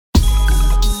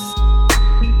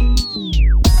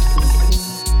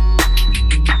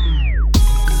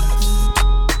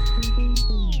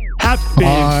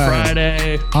Happy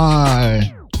Friday.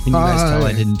 Hi. Can you guys tell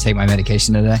I didn't take my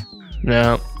medication today?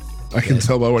 No. I can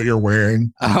tell by what you're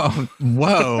wearing. Oh,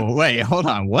 whoa. Wait, hold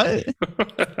on. What?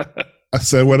 I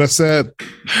said what I said.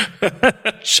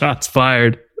 Shots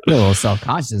fired. You're a little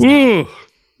self-conscious. Ooh.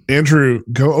 Andrew,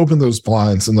 go open those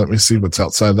blinds and let me see what's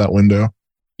outside that window.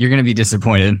 You're going to be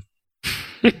disappointed.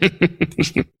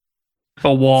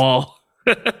 A wall.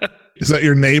 Is that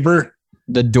your neighbor?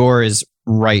 The door is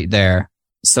right there.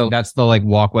 So that's the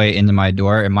walkway into my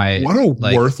door. And What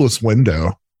a worthless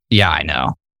window. Yeah, I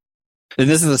know. And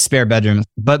this is a spare bedroom,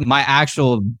 but my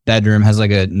actual bedroom has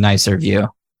a nicer view.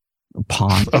 A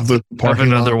pond. Of the Have parking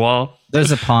another lot. wall.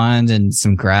 There's a pond and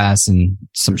some grass and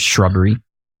some shrubbery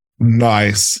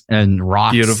Nice. and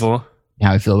rocks. Beautiful.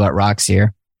 How I feel about rocks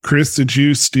here. Chris, did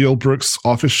you steal Brooke's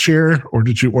office chair or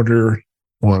did you order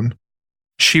one?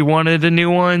 She wanted a new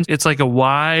one. It's a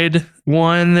wide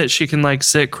one that she can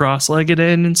sit cross-legged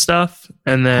in and stuff.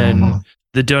 And then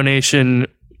the donation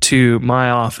to my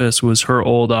office was her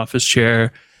old office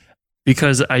chair,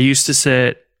 because I used to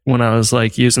sit when I was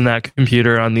using that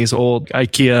computer on these old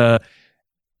IKEA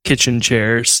kitchen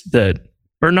chairs that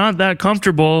are not that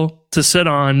comfortable to sit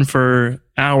on for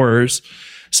hours.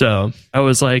 So I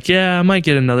was like, yeah, I might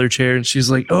get another chair. And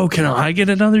she's like, oh, can I get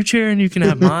another chair and you can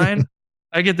have mine?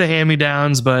 I get the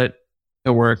hand-me-downs, but it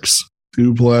works.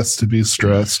 Too blessed to be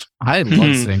stressed. I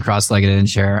love sitting cross-legged in a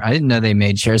chair. I didn't know they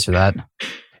made chairs for that.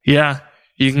 Yeah,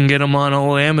 you can get them on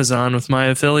old Amazon with my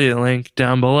affiliate link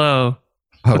down below.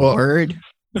 Well, Word.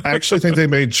 I actually think they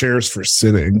made chairs for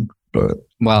sitting, but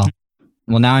Well,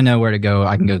 now I know where to go.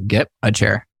 I can go get a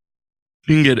chair.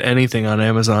 You can get anything on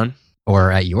Amazon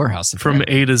Or at your house. from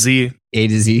A to Z. A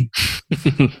to Z.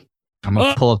 I'm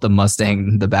going to pull up the Mustang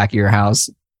in the back of your house.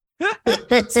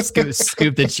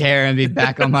 Scoop the chair and be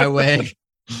back on my way.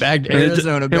 Back to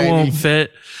Arizona, It baby. won't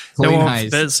fit. Clean it won't ice.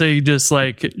 fit, so you just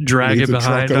drag Leave it the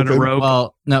behind trunk on a open. rope.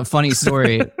 Well, no, funny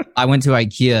story. I went to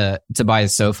IKEA to buy a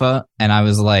sofa and I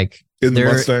was like, in the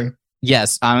There- Mustang.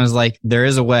 yes, I was like, there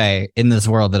is a way in this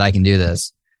world that I can do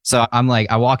this. So I'm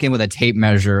I walk in with a tape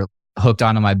measure hooked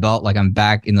onto my belt, like I'm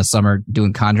back in the summer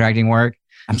doing contracting work.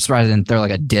 I'm surprised I didn't throw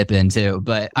a dip in too.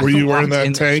 But Were I you wearing walked that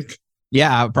in- tank?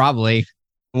 Yeah, probably.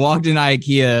 Walked in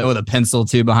IKEA with a pencil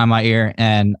too behind my ear,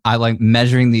 and I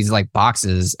measuring these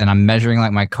boxes, and I'm measuring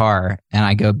my car, and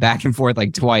I go back and forth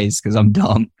twice because I'm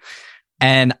dumb.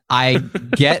 And I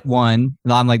get one,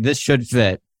 and I'm like, this should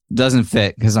fit. Doesn't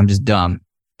fit because I'm just dumb.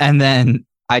 And then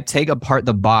I take apart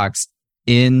the box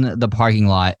in the parking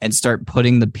lot and start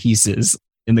putting the pieces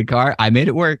in the car. I made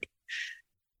it work.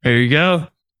 There you go.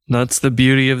 That's the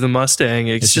beauty of the Mustang.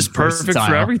 It's just perfect for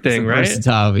versatile. everything, It's a right?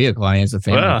 versatile vehicle. I mean, it's a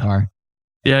family Yeah. car.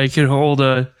 Yeah, you could hold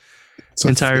a It's a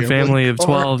entire family of car.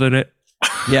 12 in it.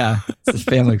 Yeah, it's a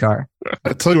family car.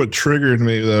 I tell you what triggered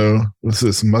me though was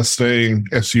this Mustang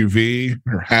SUV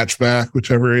or hatchback,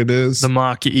 whichever it is. The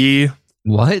Mach E.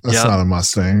 What? That's Yep. not a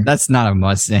Mustang. That's not a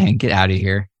Mustang. Get out of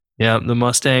here. Yeah, the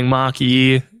Mustang Mach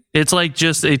E. It's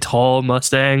just a tall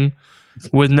Mustang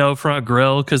with no front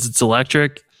grille because it's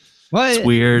electric. What? It's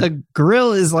weird. The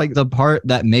grill is the part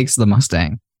that makes the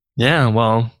Mustang. Yeah,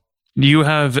 well, you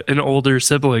have an older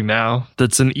sibling now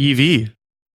that's an EV.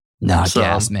 No, So,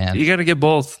 gas, man. You got to get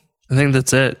both. I think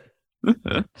that's it.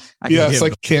 Yes, I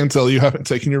can tell you haven't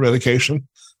taken your medication.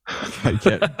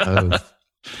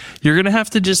 You're going to have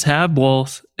to just have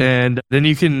both, and then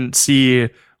you can see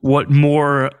what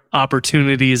more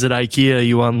opportunities at IKEA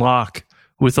you unlock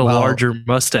with a Well- larger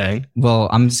Mustang. Well,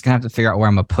 I'm just gonna have to figure out where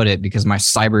I'm gonna put it because my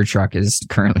Cybertruck is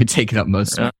currently taking up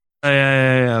most of it.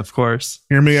 Yeah, of course.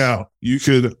 Hear me out. You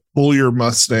could pull your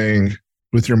Mustang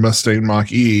with your Mustang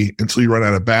Mach E until you run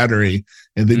out of battery,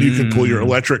 and then you can pull your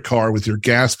electric car with your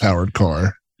gas powered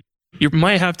car. You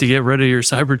might have to get rid of your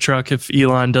Cybertruck if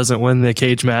Elon doesn't win the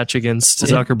cage match against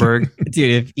Zuckerberg.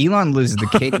 Dude, if Elon loses the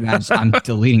cage match, I'm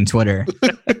deleting Twitter.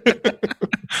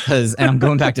 And I'm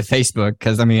going back to Facebook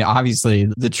because obviously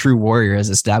the true warrior has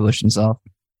established himself.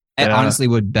 I Yeah. honestly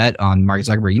would bet on Mark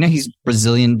Zuckerberg. He's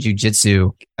Brazilian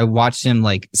jiu-jitsu. I watched him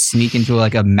sneak into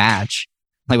a match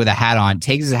with a hat on,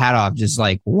 takes his hat off, just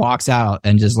walks out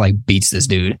and just beats this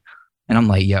dude. And I'm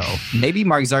like, yo, maybe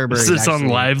Mark Zuckerberg Is this on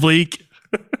Live Leak?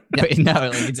 No,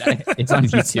 it's on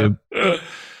YouTube. Mark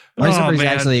Oh, Zuckerberg's man.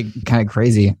 actually kind of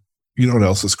crazy. You know what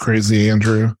else is crazy,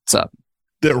 Andrew? What's up?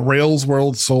 That Rails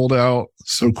World sold out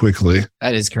so quickly.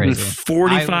 That is In crazy.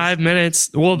 45 minutes.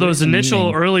 Well, those There's a initial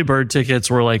meeting. early bird tickets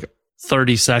were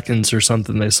 30 seconds or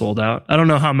something they sold out. I don't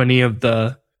know how many of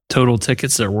the total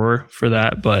tickets there were for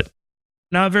that, but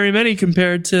not very many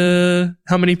compared to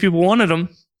how many people wanted them.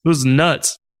 It was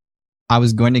nuts. I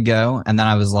was going to go, and then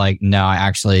I was like, no, I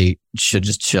actually should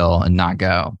just chill and not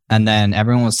go. And then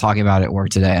everyone was talking about it at work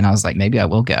today, and I was like, maybe I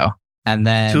will go. And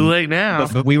then Too late now.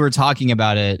 But we were talking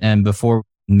about it, and before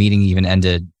the meeting even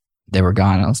ended, they were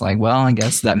gone. I was like, well, I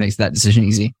guess that makes that decision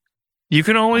easy. You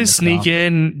can always sneak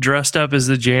in dressed up as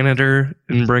the janitor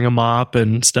and bring a mop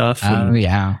and stuff. Oh, and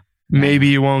yeah. maybe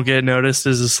you won't get noticed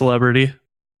as a celebrity,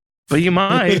 but you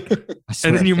might.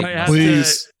 And then you might have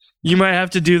Please. You might have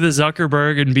to do the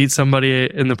Zuckerberg and beat somebody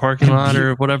in the parking lot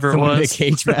or whatever it Someone in a was.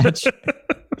 cage match.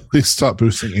 Please stop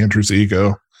boosting Andrew's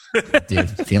ego. Dude,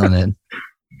 feeling it.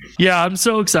 Yeah, I'm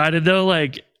so excited though.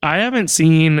 Like, I haven't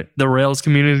seen the Rails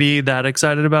community that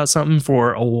excited about something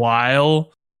for a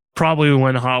while. Probably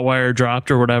when Hotwire dropped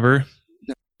or whatever.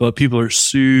 But people are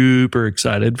super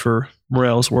excited for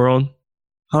Rails World.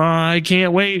 I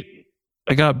can't wait.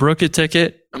 I got Brooke a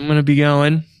ticket. I'm going to be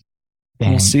going. Dang.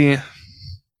 We'll see.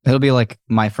 It'll be like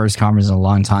my first conference in a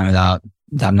long time without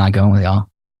I'm not going with y'all.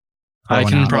 I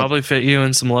Going can out. probably fit you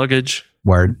in some luggage.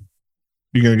 Word.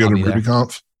 You going to go I'll to be there.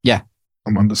 RubyConf? Yeah.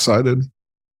 I'm undecided.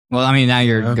 Well, I mean, now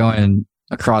you're Yeah. going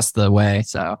across the way,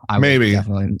 so I would Maybe.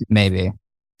 definitely maybe.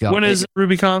 Feel When is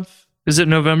RubyConf? Is it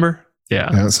November? Yeah.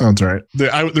 Yeah, that sounds right.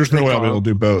 There's no way I'll be able to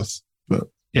do both.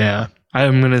 Yeah.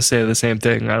 I'm going to say the same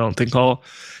thing. I don't think I'll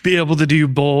be able to do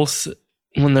both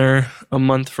when they're a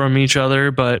month from each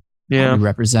other, but I'll yeah, be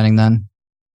representing then.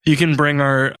 you can bring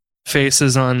our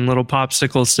faces on little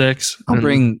popsicle sticks. I'll and-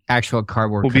 bring actual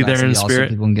cardboard. We'll be there cutouts in of y'all spirit. so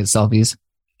people can get selfies.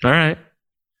 All right.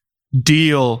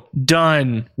 Deal.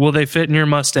 Done. Will they fit in your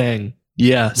Mustang?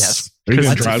 Yes. Are you Because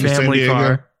going it's to a drive to San family Diego?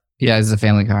 car. Yeah, it's a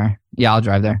family car. Yeah, I'll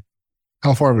drive there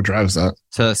How far of a drive is that?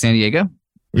 to San Diego.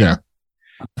 Yeah.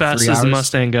 Fast 3 as the hours.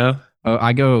 Mustang go. Oh,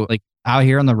 I go like out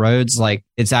here on the roads. Like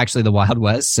it's actually the Wild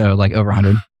West, so like over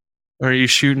 100. Are you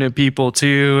shooting at people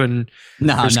too? And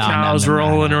No, there's cows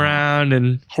rolling around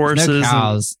and horses. No and-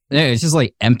 cows. No, it's just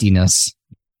like emptiness.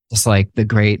 Just like the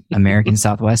great American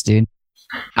Southwest, dude.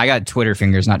 I got Twitter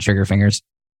fingers, not trigger fingers.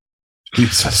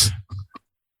 Jesus.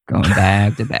 Going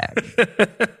back to back.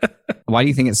 Why do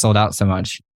you think it sold out so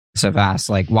much so fast?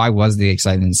 Like, why was the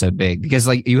excitement so big? Because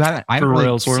like I haven't really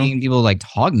Rails World? seen people like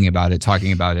talking about it.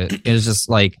 It was just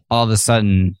like all of a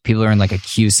sudden people are in like a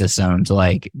queue system to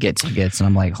like get tickets, and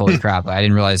I'm like, holy crap! I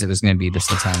didn't realize it was going to be this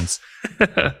intense.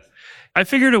 I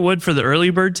figured it would for the early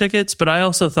bird tickets, but I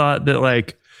also thought that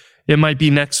like it might be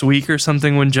next week or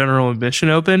something when general admission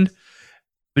opened.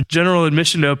 But general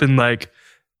admission opened like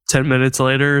 10 minutes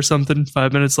later or something,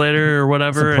 5 minutes later or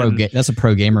whatever. and That's a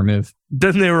pro gamer move.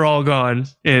 then they were all gone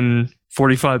in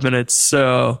 45 minutes.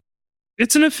 So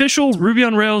it's an official Ruby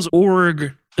on Rails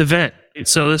org event.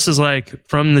 So this is like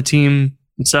from the team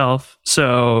itself.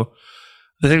 So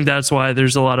I think that's why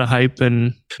there's a lot of hype,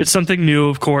 and it's something new,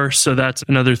 of course. So that's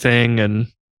another thing. And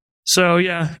so,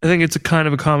 yeah, I think it's a kind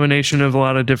of a combination of a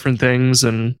lot of different things,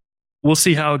 and we'll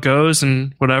see how it goes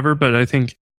and whatever. But I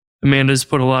think Amanda's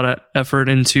put a lot of effort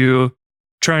into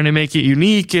trying to make it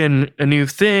unique and a new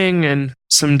thing, and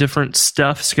some different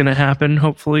stuff's going to happen,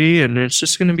 hopefully. And it's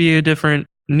just going to be a different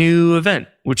new event,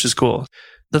 which is cool.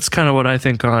 That's kind of what I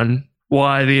think on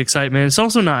why the excitement. It's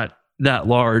also not that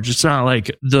large. It's not like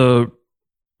the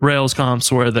Rails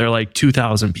comps where they're like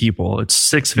 2,000 people. It's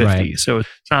 650. Right. So it's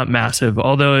not massive.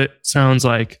 Although it sounds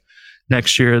like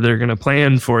next year they're going to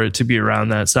plan for it to be around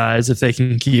that size if they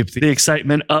can keep the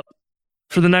excitement up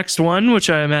for the next one, which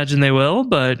I imagine they will.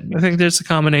 But I think there's a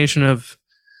combination of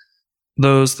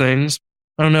those things.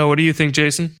 I don't know. What do you think,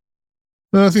 Jason?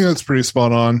 No, I think that's pretty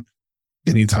spot on.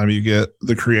 Anytime you get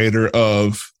the creator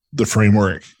of the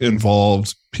framework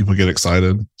involved, people get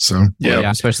excited. So Yeah,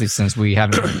 especially since we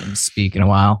haven't heard him speak in a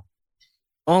while.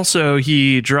 Also,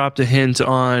 he dropped a hint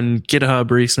on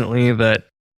GitHub recently that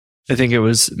I think it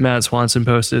was Matt Swanson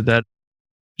posted that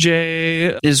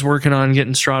Jay is working on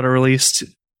getting Strata released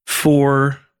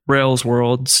for Rails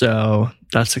World. So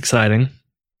that's exciting.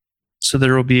 So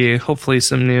there will be hopefully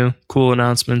some new cool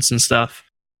announcements and stuff.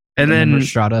 And Remember then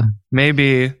Strata.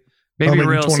 maybe Coming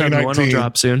Rails 7.1 will 2019.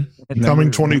 drop soon.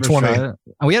 Coming 2020. Strata?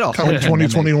 Oh, we had a coming whole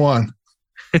pandemic. 2021,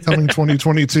 coming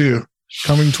 2022,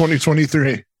 coming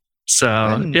 2023. So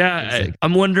Then yeah, it's like-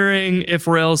 I'm wondering if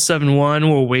Rails 7.1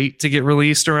 will wait to get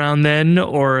released around then,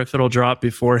 or if it'll drop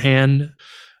beforehand.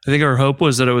 I think our hope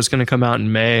was that it was going to come out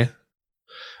in May,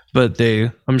 but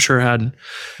they, I'm sure, had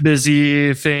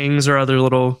busy things or other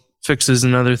little fixes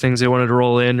and other things they wanted to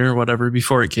roll in or whatever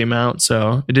before it came out.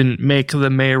 So it didn't make the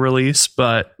May release,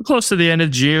 but we're close to the end of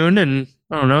June, and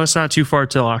I don't know, it's not too far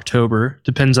till October.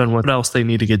 Depends on what else they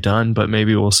need to get done, but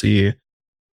maybe we'll see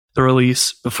the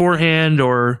release beforehand,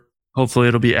 or hopefully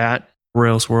it'll be at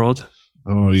Rails World.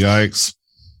 Oh, yikes.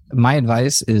 My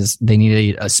advice is they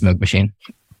need a smoke machine,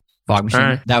 fog machine.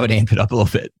 Right. That would amp it up a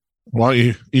little bit. Why don't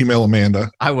you email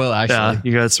Amanda? I will actually. Yeah,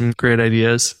 you got some great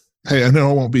ideas. Hey, I know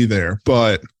I won't be there,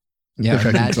 but Yeah,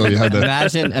 I can tell you how to.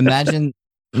 imagine,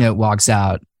 it walks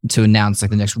out to announce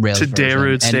like the next Rails To version,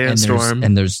 Darude Sandstorm.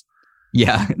 and there's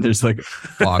like a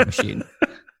fog machine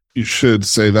You should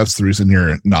say that's the reason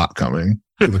you're not coming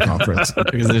to the conference.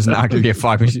 because there's not going to be a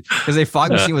fog machine. Because a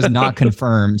fog machine was not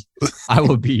confirmed, I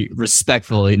will be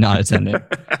respectfully not attending.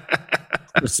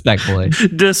 Respectfully,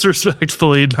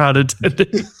 Disrespectfully not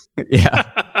attending. yeah.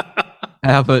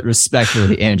 I'll put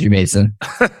respectfully Andrew Mason.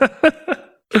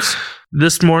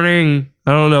 This morning,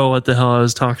 I don't know what the hell I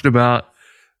was talking about,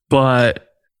 but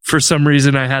for some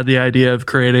reason I had the idea of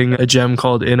creating a gem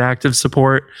called inactive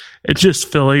support and just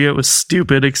filling it with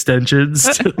stupid extensions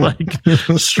to like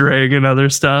string and other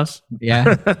stuff.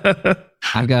 Yeah,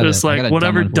 I've got Just like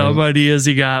whatever dumb ideas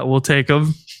you got, we'll take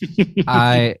them.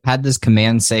 I had this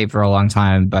command saved for a long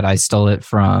time, but I stole it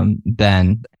from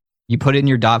Ben. You put it in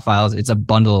your dot files. It's a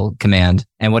bundle command.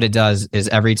 And what it does is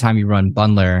every time you run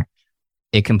bundler,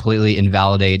 it completely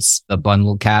invalidates the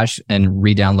bundle cache and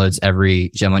re-downloads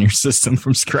every gem on your system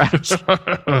from scratch.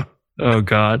 Oh,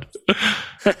 God.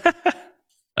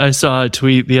 I saw a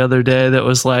tweet the other day that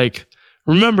was like,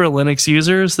 remember, Linux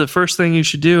users, the first thing you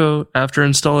should do after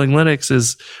installing Linux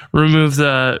is remove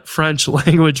the French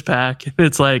language pack.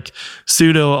 It's like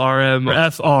sudo rm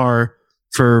fr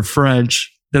for French,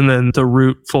 and then the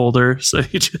root folder. So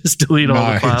you just delete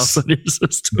all the files on your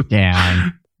system.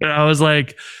 Damn. And I was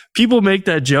like, people make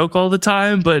that joke all the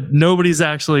time, but nobody's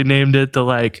actually named it the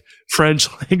like French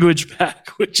language pack,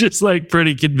 which is like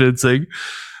pretty convincing.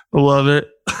 I love it.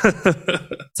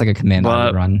 It's like a command I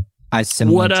would run. I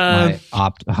similar to my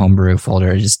opt homebrew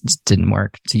folder. It just didn't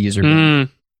work to user.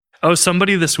 Oh,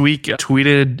 somebody this week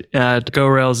tweeted at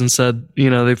GoRails and said,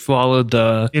 they followed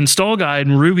the install guide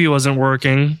and Ruby wasn't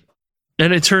working.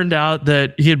 And it turned out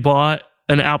that he had bought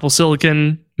an Apple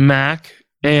Silicon Mac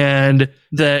and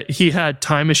that he had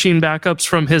Time Machine backups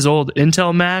from his old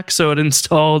Intel Mac. So it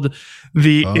installed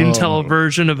the Intel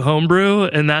version of Homebrew,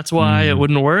 and that's why it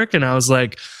wouldn't work. And I was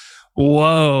like,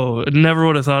 whoa, never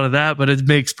would have thought of that, but it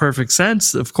makes perfect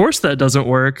sense. Of course that doesn't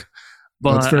work.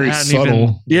 But that's very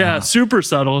subtle. Super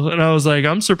subtle. And I was like,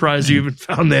 I'm surprised you even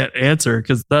found that answer,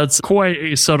 because that's quite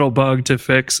a subtle bug to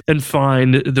fix and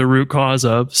find the root cause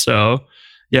of. So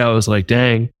yeah, I was like,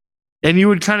 dang. And you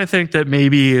would kind of think that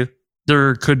maybe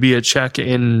there could be a check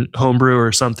in Homebrew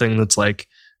or something that's like,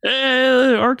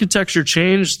 architecture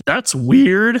changed. That's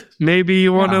weird. Maybe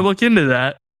you want to look into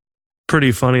that.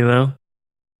 Pretty funny though.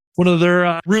 What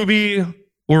other Ruby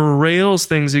or Rails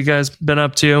things you guys been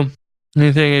up to?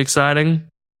 Anything exciting?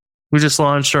 We just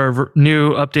launched our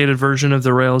new updated version of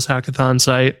the Rails Hackathon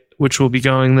site, which will be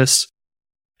going this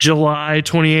July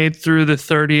 28th through the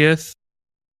 30th.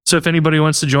 So if anybody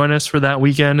wants to join us for that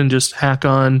weekend and just hack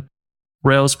on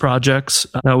Rails projects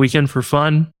that weekend for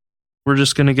fun, we're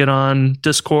just going to get on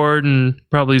Discord and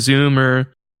probably Zoom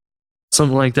or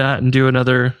something like that and do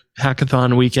another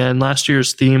hackathon weekend. Last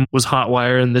year's theme was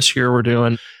Hotwire, and this year we're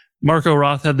doing... Marco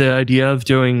Roth had the idea of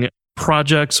doing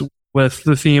projects with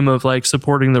the theme of like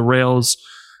supporting the Rails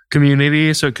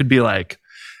community. So it could be like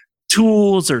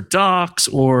tools or docs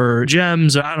or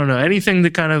gems, or I don't know, anything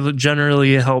that kind of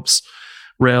generally helps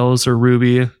Rails or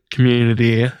Ruby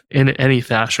community in any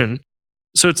fashion.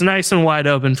 So it's nice and wide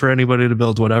open for anybody to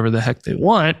build whatever the heck they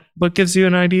want, but gives you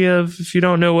an idea of, if you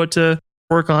don't know what to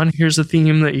work on, here's a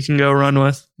theme that you can go run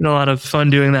with. We had a lot of fun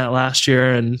doing that last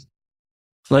year. And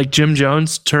like Jim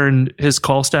Jones turned his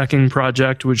call stacking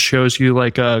project, which shows you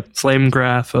like a flame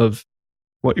graph of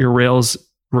what your Rails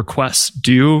requests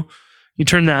do. He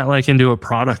turned that like into a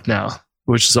product now,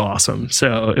 which is awesome.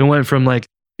 So it went from like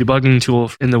debugging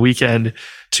tool in the weekend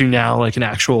to now like an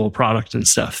actual product and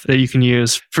stuff that you can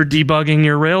use for debugging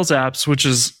your Rails apps, which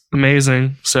is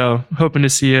amazing. So hoping to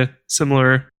see a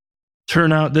similar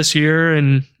turnout this year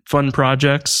and fun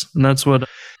projects. And that's what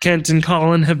Kent and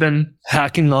Colin have been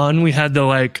hacking on. We had the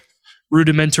like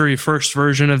rudimentary first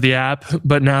version of the app,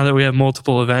 but now that we have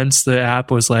multiple events, the app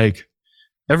was like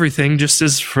everything just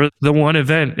is for the one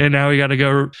event. And now we got to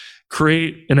go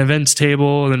create an events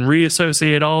table and then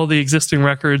reassociate all the existing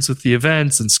records with the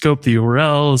events and scope the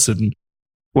URLs and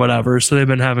whatever. So they've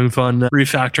been having fun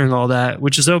refactoring all that,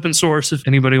 which is open source if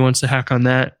anybody wants to hack on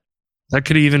that. That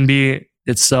could even be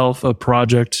itself a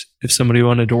project if somebody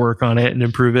wanted to work on it and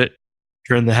improve it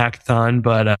during the hackathon.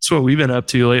 But that's what we've been up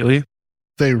to lately.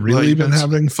 They really been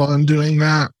having fun doing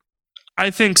that? I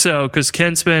think so, because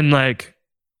Kent's been like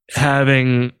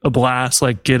having a blast,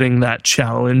 like getting that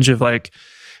challenge of like,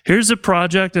 here's a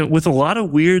project with a lot of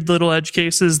weird little edge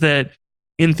cases that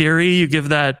in theory, you give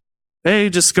that, hey,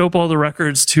 just scope all the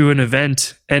records to an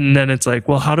event. And then it's like,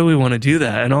 well, how do we want to do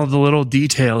that? And all the little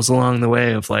details along the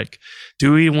way of like,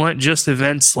 do we want just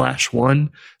events /1/winners?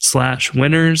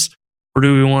 Or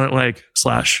do we want like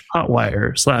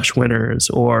 /hotwire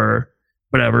 /winners or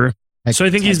whatever? So I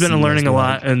think he's been learning a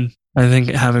lot and I think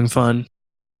having fun.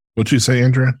 What'd you say,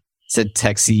 Andrea? Said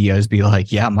tech CEOs be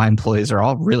like, yeah, my employees are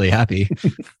all really happy.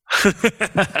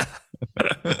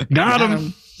 Got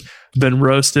him. Been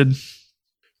roasted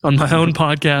on my own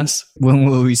podcast. When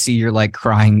will we see your like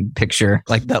crying picture,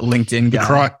 like that LinkedIn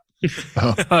guy?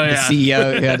 Oh. The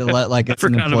CEO who had to let like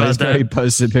an employees know he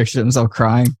posted a picture of himself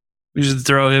crying. We should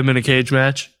throw him in a cage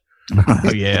match.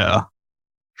 Oh yeah.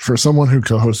 For someone who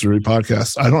co-hosts a Ruby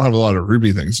podcast, I don't have a lot of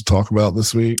Ruby things to talk about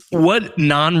this week. What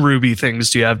non-Ruby things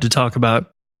do you have to talk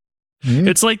about?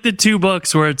 It's like the 2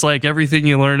 books where it's like everything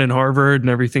you learn in Harvard and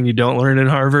everything you don't learn in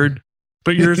Harvard.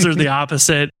 But yours are the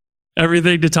opposite.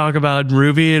 Everything to talk about in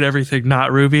Ruby and everything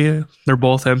not Ruby. They're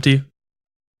both empty.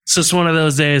 It's just one of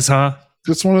those days, huh?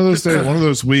 Just one of those days, one of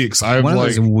those weeks.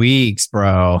 Those weeks,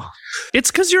 bro. It's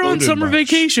because you're on summer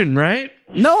vacation, right?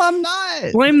 No, I'm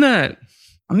not. Blame that.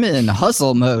 I'm in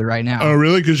hustle mode right now. Oh,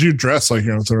 really? Because you dress like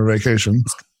you're on summer vacation.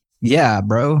 Yeah,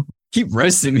 bro. Keep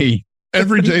roasting me.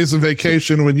 Every day is a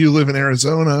vacation when you live in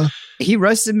Arizona. He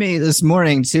roasted me this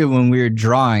morning, too, when we were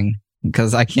drawing,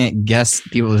 because I can't guess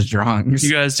people's drawings.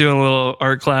 You guys doing a little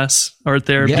art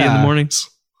therapy in the mornings?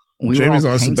 Jamie's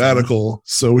on a sabbatical,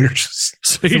 so we're just...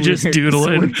 So you're just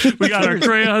doodling. We got our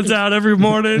crayons out every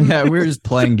morning. Yeah, we're just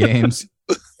playing games.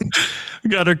 We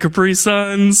got our Capri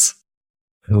Suns.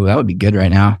 Ooh, that would be good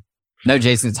right now. No,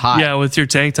 Jason, it's hot. Yeah, with your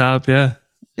tank top, yeah.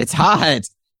 It's hot.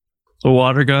 The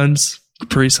water guns,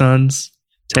 Capri Suns,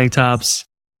 tank tops.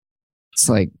 It's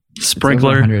like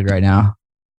sprinkler. 100 right now.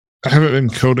 I haven't been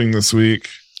coding this week.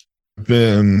 I've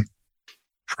been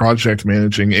project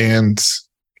managing and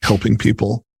helping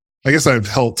people. I guess I've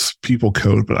helped people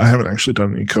code, but I haven't actually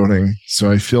done any coding.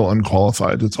 So I feel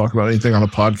unqualified to talk about anything on a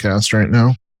podcast right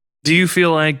now. Do you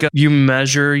feel like you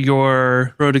measure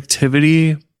your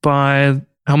productivity by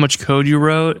how much code you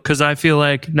wrote? Because I feel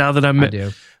like now that I'm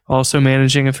also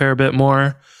managing a fair bit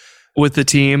more with the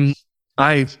team,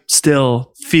 I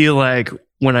still feel like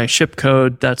when I ship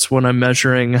code, that's when I'm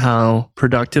measuring how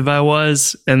productive I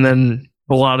was. And then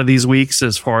a lot of these weeks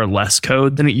is far less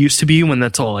code than it used to be when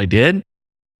that's all I did.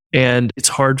 And it's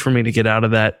hard for me to get out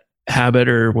of that habit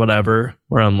or whatever,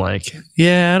 where I'm like,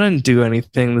 yeah, I didn't do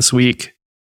anything this week.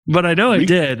 But I know I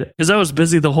did because I was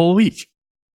busy the whole week.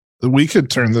 We could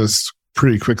turn this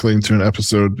pretty quickly into an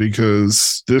episode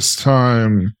because this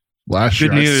time last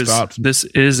year I stopped. This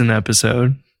is an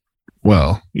episode.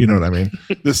 Well, you know what I mean.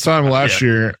 This time last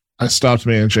year I stopped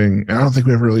managing. I don't think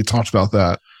we ever really talked about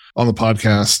that on the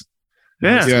podcast.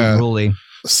 Yeah. Really.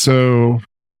 So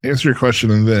answer your question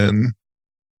and then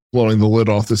blowing the lid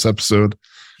off this episode.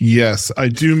 Yes, I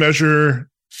do measure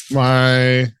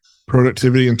my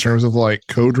productivity in terms of like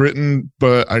code written,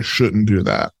 but I shouldn't do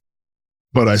that.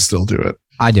 But I still do it.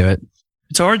 I do it.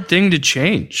 It's a hard thing to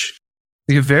change.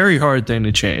 Like a very hard thing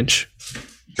to change.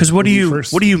 Because what do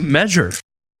you measure?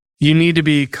 You need to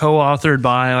be co-authored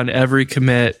by on every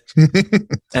commit.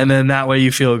 And then that way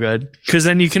you feel good. Because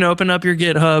then you can open up your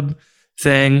GitHub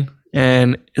thing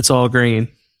and it's all green.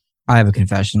 I have a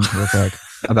confession real quick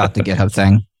about the GitHub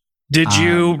thing. Did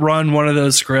you run one of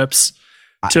those scripts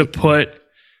to put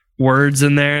words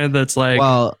in there that's like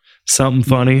something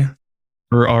funny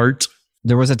or art?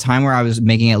 There was a time where I was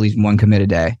making at least one commit a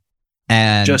day.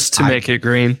 And just to make it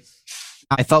green.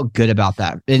 I felt good about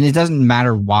that. And it doesn't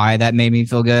matter why that made me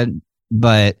feel good.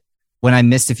 But when I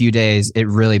missed a few days, it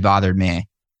really bothered me.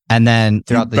 And then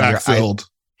throughout the year,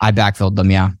 I backfilled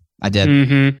them. Yeah, I did.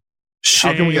 Mm-hmm.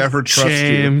 How can we ever trust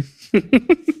you?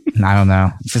 I don't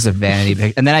know. It's just a vanity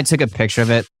pic. And then I took a picture of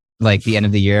it like the end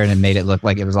of the year and it made it look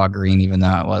like it was all green, even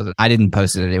though it wasn't. I didn't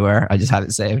post it anywhere. I just had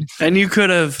it saved. And you could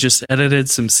have just edited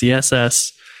some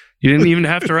CSS. You didn't even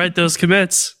have to write those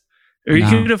commits. Or you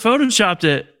could have photoshopped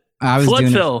it. I was flood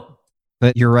doing fill. It,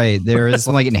 but you're right. There is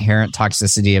like inherent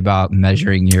toxicity about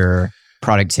measuring your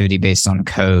productivity based on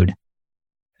code.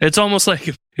 It's almost like,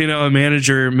 a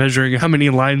manager measuring how many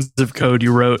lines of code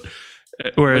you wrote,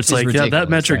 where it's like, that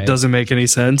metric doesn't make any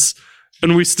sense.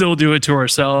 And we still do it to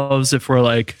ourselves if we're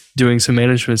like doing some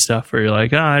management stuff where you're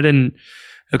like, I didn't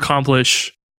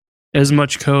accomplish as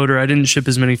much code or I didn't ship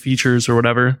as many features or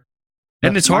whatever.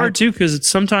 And it's hard too, because it's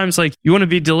sometimes like you want to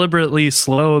be deliberately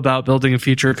slow about building a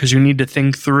feature because you need to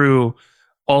think through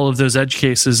all of those edge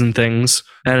cases and things.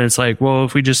 And it's like, well,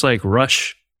 if we just like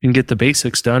rush and get the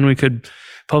basics done, we could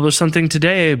publish something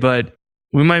today, but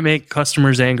we might make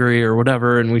customers angry or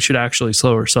whatever, and we should actually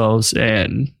slow ourselves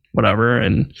and whatever.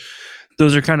 And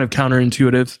those are kind of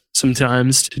counterintuitive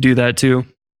sometimes to do that too.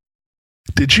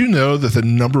 Did you know that the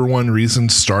number one reason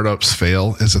startups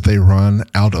fail is that they run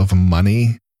out of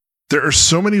money? There are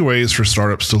so many ways for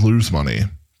startups to lose money,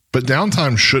 but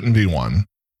downtime shouldn't be one.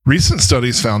 Recent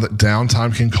studies found that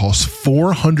downtime can cost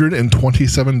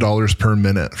 $427 per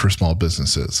minute for small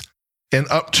businesses and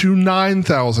up to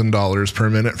 $9,000 per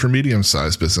minute for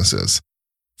medium-sized businesses.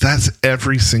 That's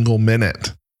every single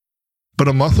minute. But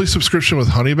a monthly subscription with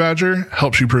Honeybadger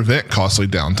helps you prevent costly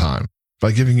downtime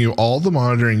by giving you all the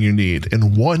monitoring you need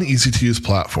in one easy-to-use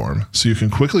platform so you can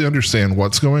quickly understand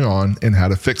what's going on and how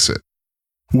to fix it,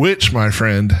 which, my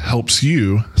friend, helps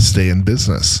you stay in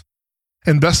business.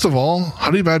 And best of all,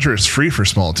 Honeybadger is free for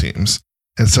small teams,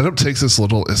 and setup takes as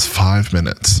little as 5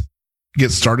 minutes.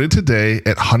 Get started today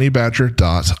at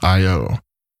honeybadger.io.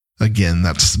 Again,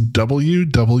 that's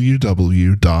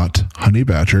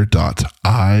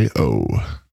www.honeybadger.io.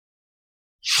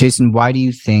 Jason, why do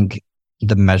you think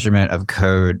the measurement of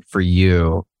code for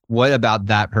you, what about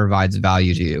that provides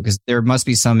value to you? Because there must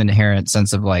be some inherent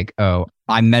sense of like, oh,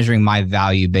 I'm measuring my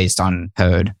value based on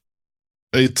code.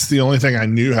 It's the only thing I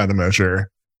knew how to measure.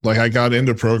 Like, I got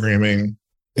into programming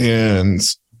and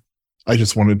I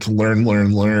just wanted to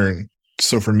learn.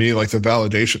 So for me, like, the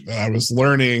validation that I was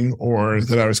learning or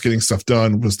that I was getting stuff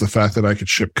done was the fact that I could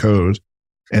ship code.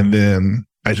 And then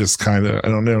I just kind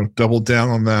of, doubled down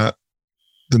on that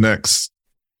the next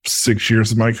 6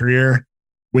 years of my career.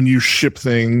 When you ship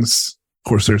things, of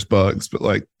course there's bugs, but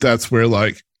like, that's where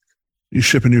like you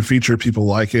ship a new feature, people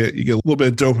like it, you get a little bit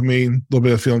of dopamine, a little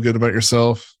bit of feeling good about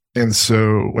yourself. And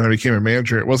so when I became a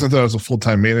manager, it wasn't that I was a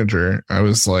full-time manager. I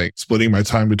was like splitting my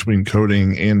time between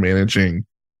coding and managing,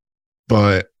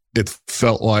 but it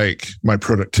felt like my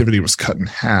productivity was cut in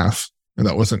half, and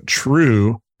that wasn't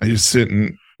true. I just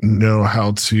didn't know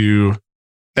how to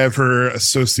ever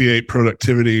associate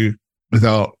productivity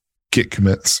without Git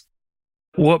commits.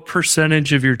 What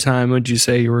percentage of your time would you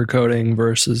say you were coding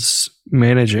versus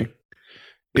managing?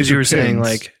 Because you were saying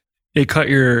like it cut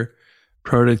your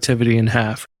productivity in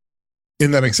half.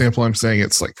 In that example, I'm saying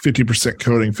it's like 50%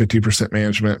 coding, 50%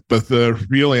 management. But the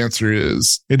real answer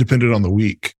is it depended on the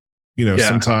week.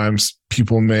 Sometimes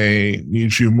people may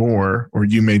need you more, or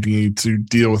you may need to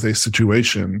deal with a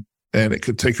situation and it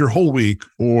could take your whole week.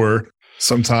 Or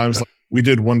sometimes like, we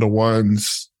did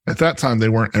one-to-ones. At that time, they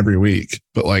weren't every week,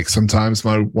 but like sometimes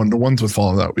my one-to-ones would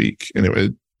fall in that week and it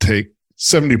would take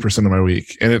 70% of my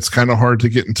week. And it's kind of hard to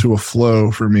get into a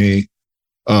flow for me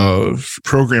of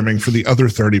programming for the other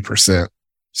 30%.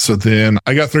 So then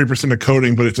I got 30% of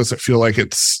coding, but it doesn't feel like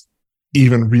it's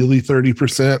even really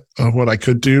 30% of what I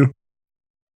could do.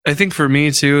 I think for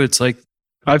me too, it's like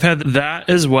I've had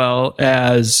that as well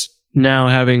as now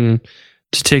having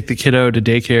to take the kiddo to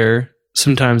daycare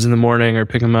sometimes in the morning or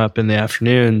pick them up in the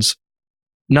afternoons.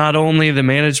 Not only the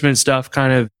management stuff,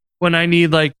 kind of when I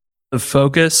need like the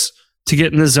focus to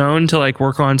get in the zone to like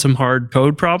work on some hard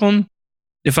code problem.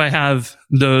 If I have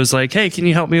those like, hey, can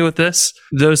you help me with this?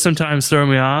 Those sometimes throw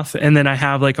me off. And then I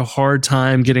have like a hard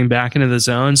time getting back into the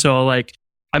zone. So like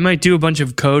I might do a bunch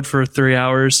of code for 3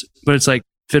 hours, but it's like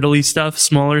fiddly stuff,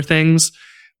 smaller things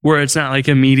where it's not like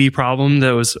a meaty problem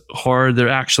that was hard. That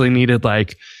actually needed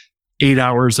like 8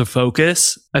 hours of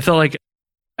focus. I felt like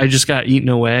I just got eaten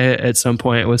away at some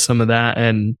point with some of that.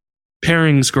 And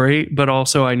pairing's great, but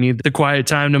also I need the quiet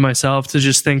time to myself to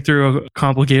just think through a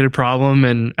complicated problem,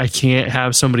 and I can't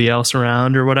have somebody else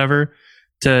around or whatever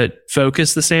to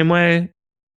focus the same way.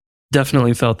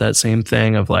 Definitely felt that same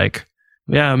thing of like,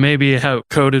 yeah, maybe I have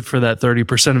coded for that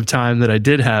 30% of time that I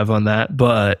did have on that,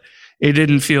 but it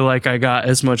didn't feel like I got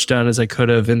as much done as I could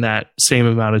have in that same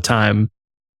amount of time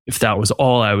if that was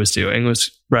all I was doing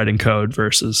was writing code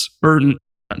versus, or not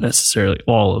necessarily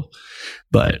all of,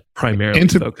 but primarily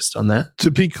focused on that.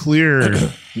 To be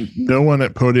clear, no one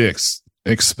at Podium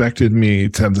expected me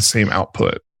to have the same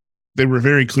output. They were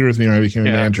very clear with me when I became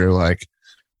a manager, like,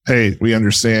 hey, we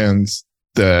understand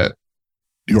that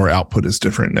your output is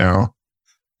different now.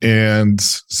 And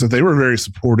so they were very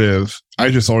supportive. I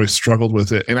just always struggled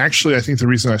with it. And actually, I think the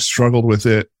reason I struggled with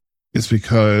it is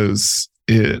because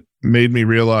it made me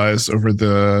realize over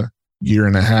the year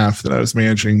and a half that I was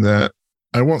managing that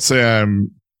I won't say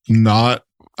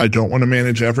I don't want to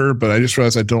manage ever, but I just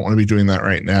realized I don't want to be doing that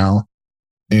right now.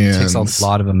 And it takes a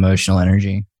lot of emotional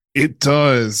energy. It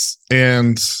does.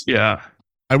 And yeah,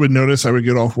 I would notice I would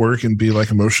get off work and be like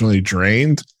emotionally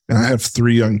drained. And I have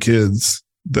 3 young kids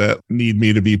that need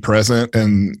me to be present.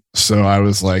 And so I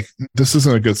was like, this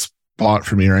isn't a good spot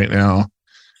for me right now.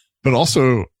 But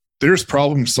also there's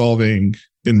problem solving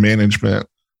in management,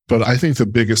 but I think the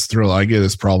biggest thrill I get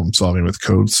is problem solving with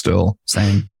code still.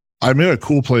 Same. I'm in a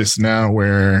cool place now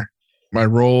where my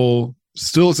role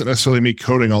still isn't necessarily me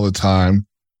coding all the time.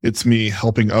 It's me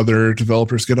helping other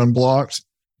developers get unblocked.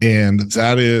 And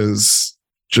that is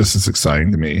just as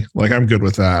exciting to me. Like, I'm good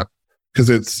with that because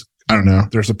it's, I don't know,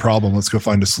 there's a problem. Let's go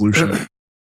find a solution.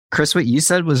 Chris, what you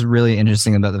said was really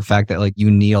interesting about the fact that like you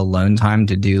need alone time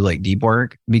to do like deep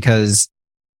work, because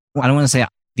I don't want to say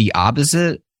the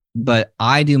opposite, but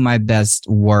I do my best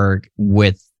work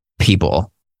with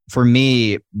people. For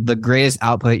me, the greatest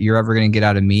output you're ever going to get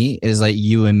out of me is like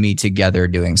you and me together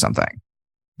doing something,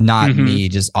 not me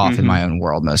just off in my own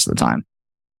world most of the time.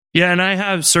 Yeah, and I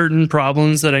have certain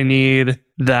problems that I need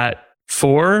that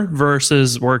for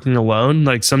versus working alone.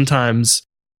 Like sometimes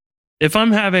if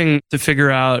I'm having to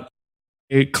figure out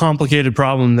a complicated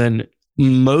problem, then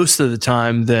most of the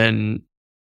time, then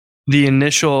the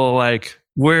initial, like,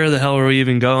 where the hell are we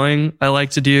even going? I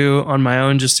like to do on my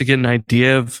own just to get an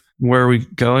idea of where we're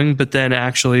going. But then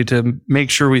actually to make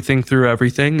sure we think through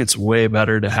everything, it's way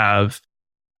better to have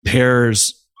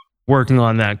pairs working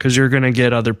on that because you're going to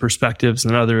get other perspectives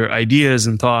and other ideas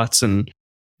and thoughts. And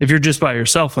if you're just by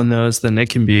yourself on those, then it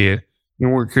can be, you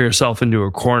work yourself into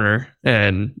a corner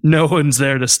and no one's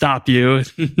there to stop you.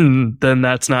 Then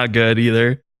that's not good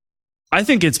either. I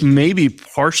think it's maybe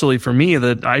partially for me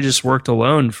that I just worked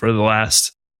alone for the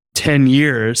last 10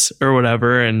 years or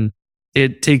whatever. And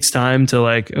it takes time to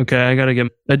like, okay, I got to get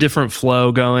a different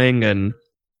flow going. And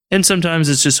sometimes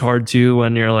it's just hard too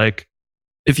when you're like,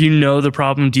 if you know the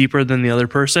problem deeper than the other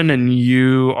person and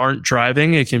you aren't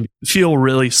driving, it can feel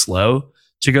really slow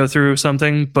to go through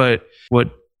something. But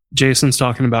what Jason's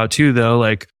talking about too, though,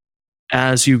 like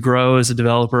as you grow as a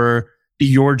developer,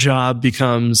 your job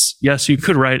becomes, yes, you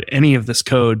could write any of this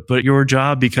code, but your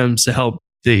job becomes to help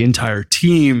the entire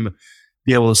team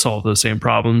be able to solve those same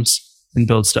problems and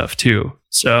build stuff too.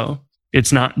 So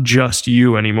it's not just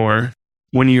you anymore.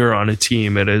 When you're on a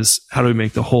team, it is how do we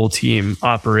make the whole team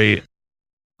operate?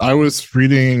 I was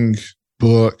reading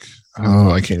book.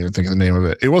 Oh, I can't even think of the name of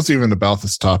it. It wasn't even about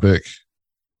this topic.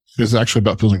 It was actually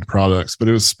about building products, but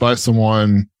it was by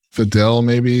someone, Fidel,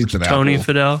 maybe. Tony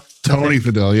Fidel. Tony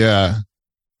Fidel, yeah.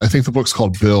 I think the book's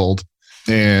called Build.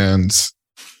 And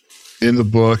in the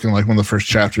book, and like one of the first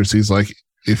chapters, he's like,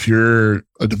 if you're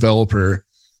a developer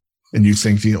and you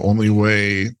think the only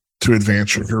way to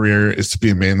advance your career is to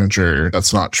be a manager,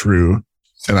 that's not true.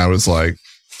 And I was like,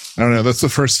 I don't know. That's the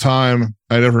first time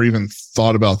I'd ever even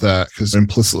thought about that because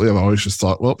implicitly I've always just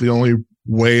thought, well, the only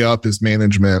way up is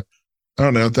management. I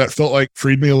don't know. That felt like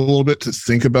freed me a little bit to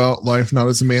think about life not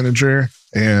as a manager.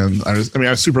 And I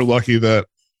was super lucky that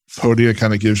Podia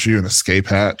kind of gives you an escape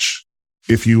hatch.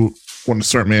 If you want to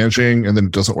start managing and then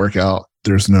it doesn't work out,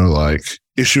 there's no like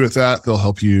issue with that. They'll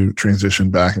help you transition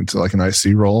back into like an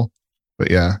IC role.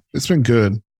 But yeah, it's been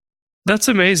good. That's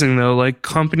amazing though. Like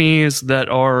companies that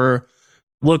are,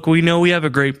 look, we know we have a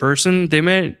great person. They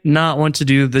may not want to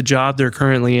do the job they're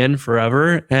currently in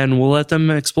forever, and we'll let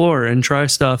them explore and try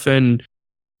stuff and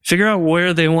figure out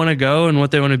where they want to go and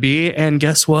what they want to be. And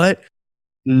guess what?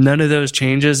 None of those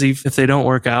changes, if they don't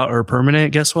work out, are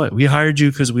permanent. Guess what? We hired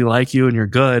you because we like you and you're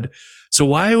good. So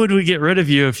why would we get rid of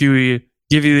you if we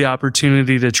give you the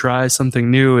opportunity to try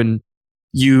something new and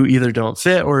you either don't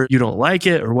fit or you don't like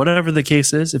it or whatever the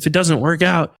case is? If it doesn't work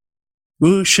out,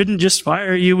 we shouldn't just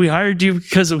fire you. We hired you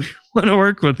because we want to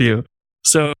work with you.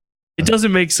 So it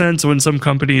doesn't make sense when some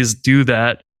companies do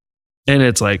that. And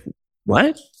it's like,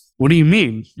 what? What do you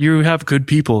mean? You have good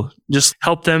people. Just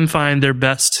help them find their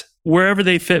best. Wherever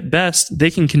they fit best,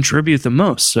 they can contribute the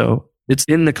most. So it's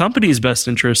in the company's best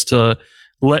interest to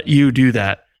let you do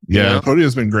that. Yeah, you know? Podia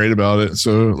has been great about it.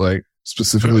 So like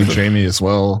specifically Jamie as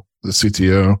well, the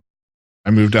CTO. I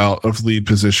moved out of lead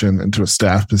position into a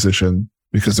staff position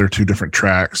because they're two different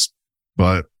tracks,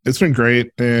 but it's been great.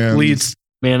 And leads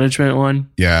management one.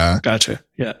 Yeah. Gotcha.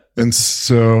 Yeah. And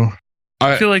so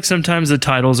I feel like sometimes the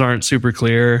titles aren't super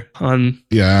clear on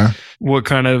what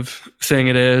kind of thing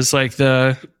it is. Like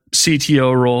the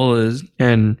CTO role is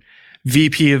and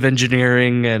VP of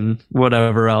engineering and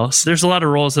whatever else. There's a lot of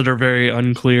roles that are very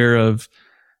unclear of,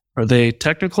 are they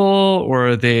technical or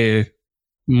are they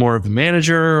more of a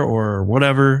manager or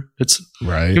whatever? It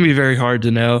can be very hard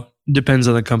to know. Depends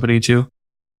on the company too.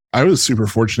 I was super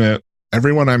fortunate.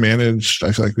 Everyone I managed,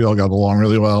 I feel like we all got along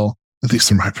really well, at least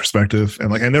from my perspective. And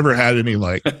like, I never had any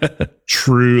like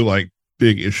true, like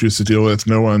big issues to deal with.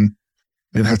 No one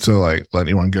didn't have to like let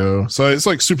anyone go. So it's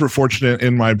like super fortunate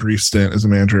in my brief stint as a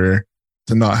manager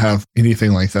to not have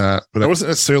anything like that. But I wasn't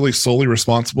necessarily solely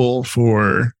responsible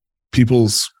for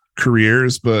people's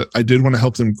careers, but I did want to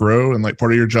help them grow. And like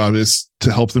part of your job is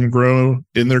to help them grow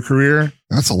in their career.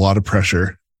 That's a lot of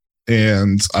pressure.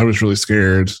 And I was really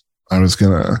scared I was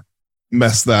going to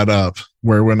mess that up,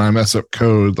 where when I mess up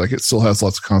code, like it still has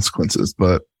lots of consequences,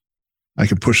 but I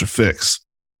can push a fix.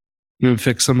 You can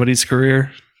fix somebody's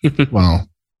career. Well,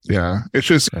 yeah, it's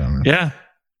just, yeah,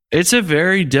 it's a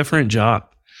very different job.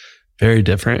 Very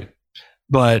different.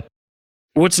 But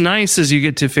what's nice is you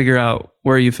get to figure out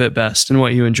where you fit best and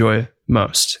what you enjoy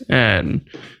most. And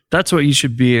that's what you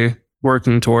should be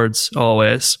working towards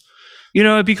always. You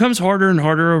know, it becomes harder and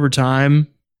harder over time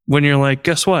when you're like,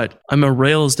 guess what? I'm a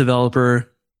Rails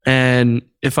developer. And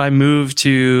if I move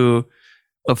to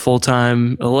a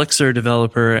full-time Elixir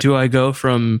developer, do I go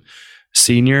from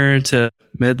senior to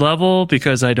mid-level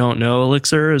because I don't know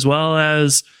Elixir as well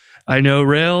as I know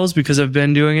Rails because I've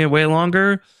been doing it way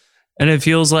longer? And it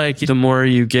feels like the more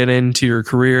you get into your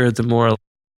career, the more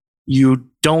you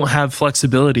don't have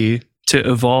flexibility to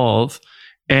evolve.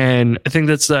 And I think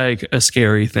that's like a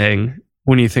scary thing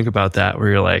when you think about that, where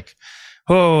you're like,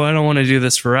 oh, I don't want to do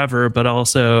this forever. But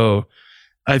also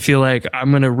I feel like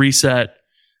I'm going to reset.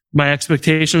 My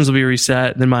expectations will be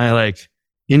reset. Then my like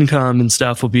income and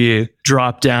stuff will be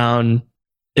dropped down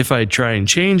if I try and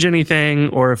change anything,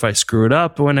 or if I screw it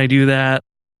up when I do that.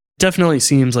 Definitely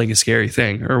seems like a scary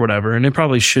thing or whatever. And it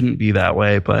probably shouldn't be that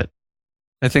way. But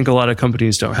I think a lot of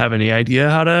companies don't have any idea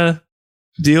how to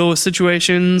deal with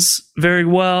situations very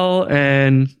well.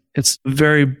 And it's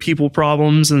very people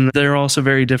problems. And they're also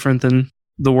very different than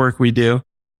the work we do.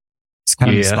 It's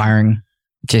kind of inspiring.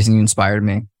 Jason, you inspired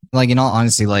me. Like, in all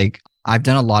honesty, like I've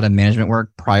done a lot of management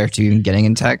work prior to even getting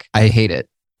in tech. I hate it.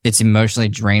 It's emotionally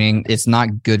draining. It's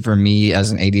not good for me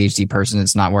as an ADHD person.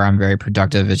 It's not where I'm very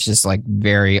productive. It's just like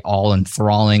very all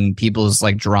enthralling. People's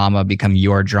like drama become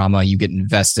your drama. You get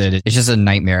invested. It's just a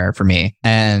nightmare for me.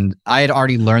 And I had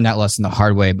already learned that lesson the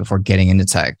hard way before getting into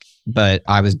tech. But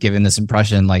I was given this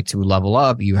impression like, to level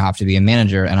up, you have to be a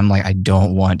manager. And I'm like, I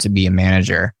don't want to be a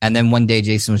manager. And then one day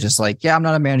Jason was just like, yeah, I'm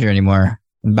not a manager anymore.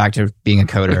 I'm back to being a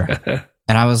coder.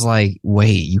 And I was like,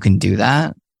 wait, you can do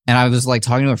that? And I was like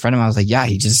talking to a friend of mine. I was like, yeah,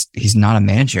 he's not a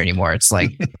manager anymore. It's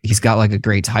like, he's got like a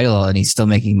great title and he's still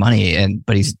making money.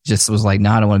 But he's just was like,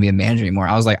 no, I don't want to be a manager anymore.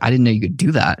 I was like, I didn't know you could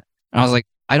do that. And I was like,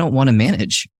 I don't want to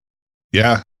manage.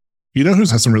 Yeah. You know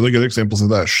who's had some really good examples of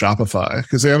that? Shopify,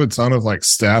 because they have a ton of like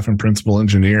staff and principal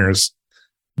engineers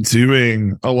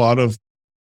doing a lot of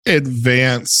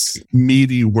advanced,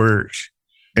 meaty work.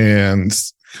 And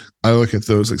I look at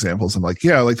those examples. I'm like,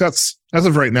 yeah, like that's, as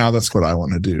of right now, that's what I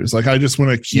want to do. It's like, I just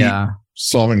want to keep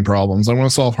solving problems. I want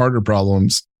to solve harder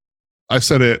problems. I've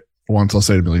said it once, I'll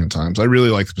say it a million times. I really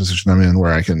like the position I'm in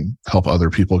where I can help other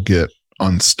people get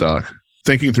unstuck.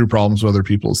 Thinking through problems with other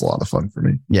people is a lot of fun for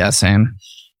me. Yeah, same.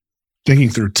 Thinking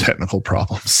through technical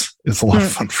problems is a lot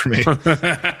of fun for me.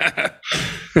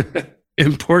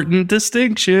 Important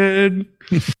distinction.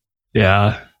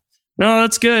 Yeah. No,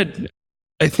 that's good.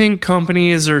 I think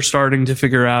companies are starting to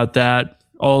figure out that,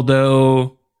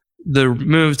 although the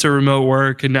move to remote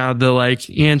work and now the like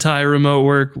anti-remote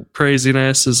work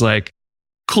craziness is like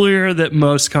clear that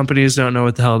most companies don't know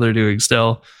what the hell they're doing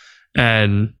still.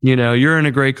 And, you know, you're in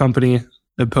a great company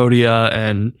at Podia.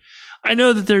 And I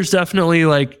know that there's definitely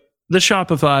like the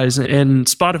Shopify's and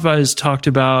Spotify's talked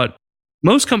about.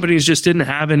 Most companies just didn't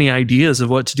have any ideas of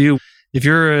what to do. If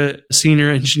you're a senior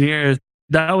engineer,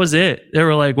 that was it. They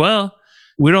were like, well,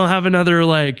 we don't have another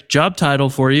like job title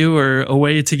for you or a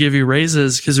way to give you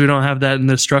raises because we don't have that in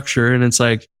the structure. And it's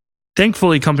like,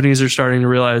 thankfully, companies are starting to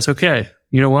realize, okay,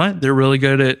 you know what? They're really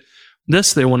good at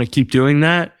this. They want to keep doing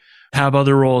that. Have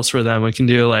other roles for them. We can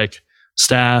do like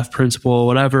staff, principal,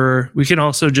 whatever. We can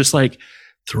also just like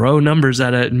throw numbers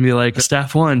at it and be like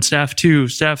staff 1, staff 2,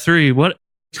 staff 3. What?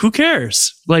 Who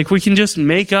cares? Like we can just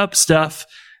make up stuff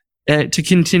to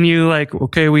continue like,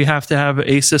 okay, we have to have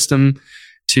a system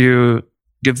to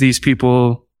give these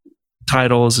people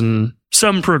titles and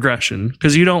some progression,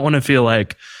 because you don't want to feel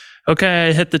like, okay,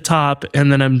 I hit the top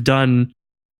and then I'm done.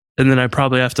 And then I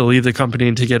probably have to leave the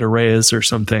company to get a raise or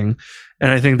something.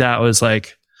 And I think that was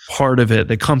like part of it.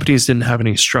 The companies didn't have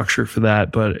any structure for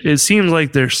that, but it seems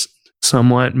like there's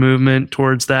somewhat movement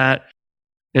towards that.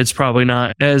 It's probably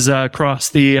not as across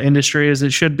the industry as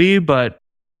it should be, but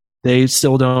they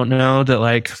still don't know that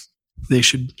like they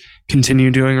should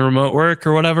continue doing remote work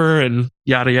or whatever and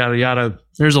yada, yada, yada.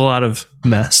 There's a lot of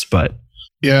mess, but.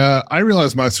 Yeah, I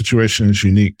realize my situation is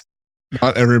unique.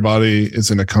 Not everybody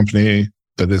is in a company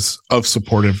that is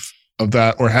supportive of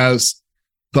that or has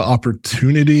the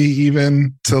opportunity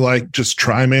even to like just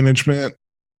try management.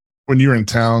 when you were in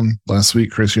town last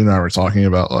week, Chris, you and I were talking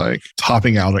about like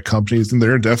topping out at companies, and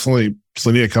there are definitely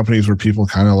plenty of companies where people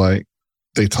kind of like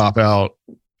they top out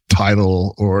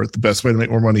title, or the best way to make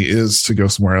more money is to go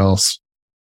somewhere else.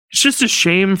 It's just a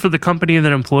shame for the company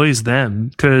that employs them,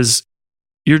 because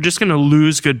you're just going to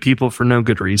lose good people for no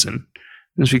good reason.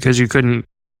 It's because you couldn't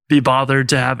be bothered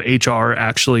to have HR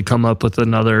actually come up with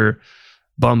another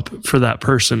bump for that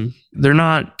person. They're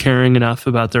not caring enough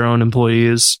about their own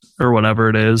employees or whatever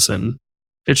it is. And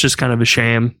it's just kind of a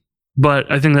shame.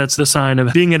 But I think that's the sign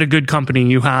of being at a good company.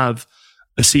 You have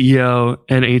a CEO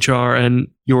and HR and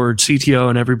your CTO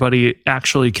and everybody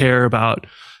actually care about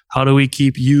how do we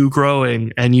keep you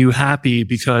growing and you happy,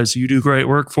 because you do great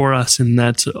work for us. And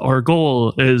that's our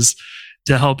goal, is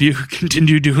to help you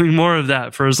continue doing more of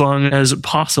that for as long as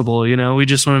possible. You know, we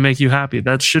just want to make you happy.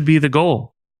 That should be the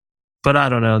goal. But I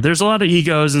don't know. There's a lot of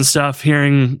egos and stuff.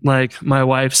 Hearing like my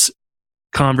wife's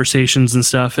conversations and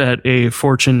stuff at a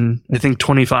Fortune, I think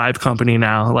 25 company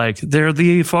now, like they're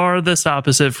the farthest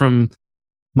opposite from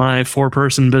my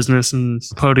 4-person business, and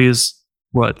Pody's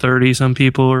what, 30 some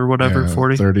people or whatever,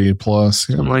 40, 30 plus,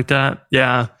 something like that.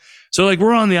 Yeah. So like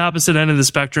we're on the opposite end of the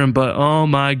spectrum, but oh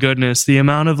my goodness, the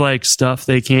amount of like stuff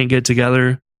they can't get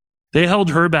together. They held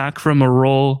her back from a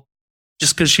role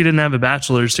just because she didn't have a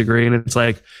bachelor's degree. And it's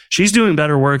like, she's doing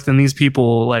better work than these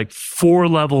people like 4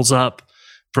 levels up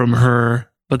from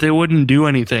her, but they wouldn't do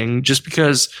anything just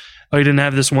because, oh, you didn't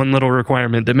have this one little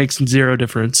requirement that makes 0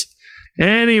 difference.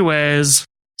 Anyways,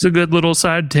 it's a good little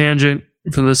side tangent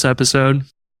for this episode.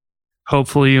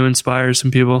 Hopefully you inspire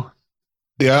some people.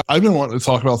 Yeah, I've been wanting to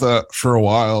talk about that for a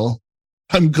while.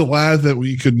 I'm glad that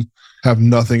we could have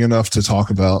nothing enough to talk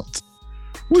about.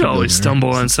 We always stumble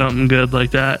on something good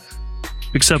like that,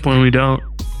 except when we don't.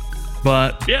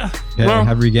 But yeah, well,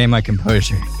 I've regained my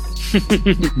composure.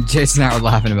 Jason and I were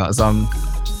laughing about something.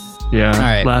 Yeah, all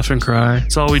right. Laugh and cry.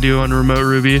 It's all we do on Remote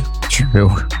Ruby. True.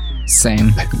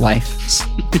 Same life.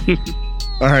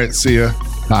 All right, see ya.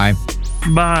 Bye.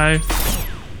 Bye.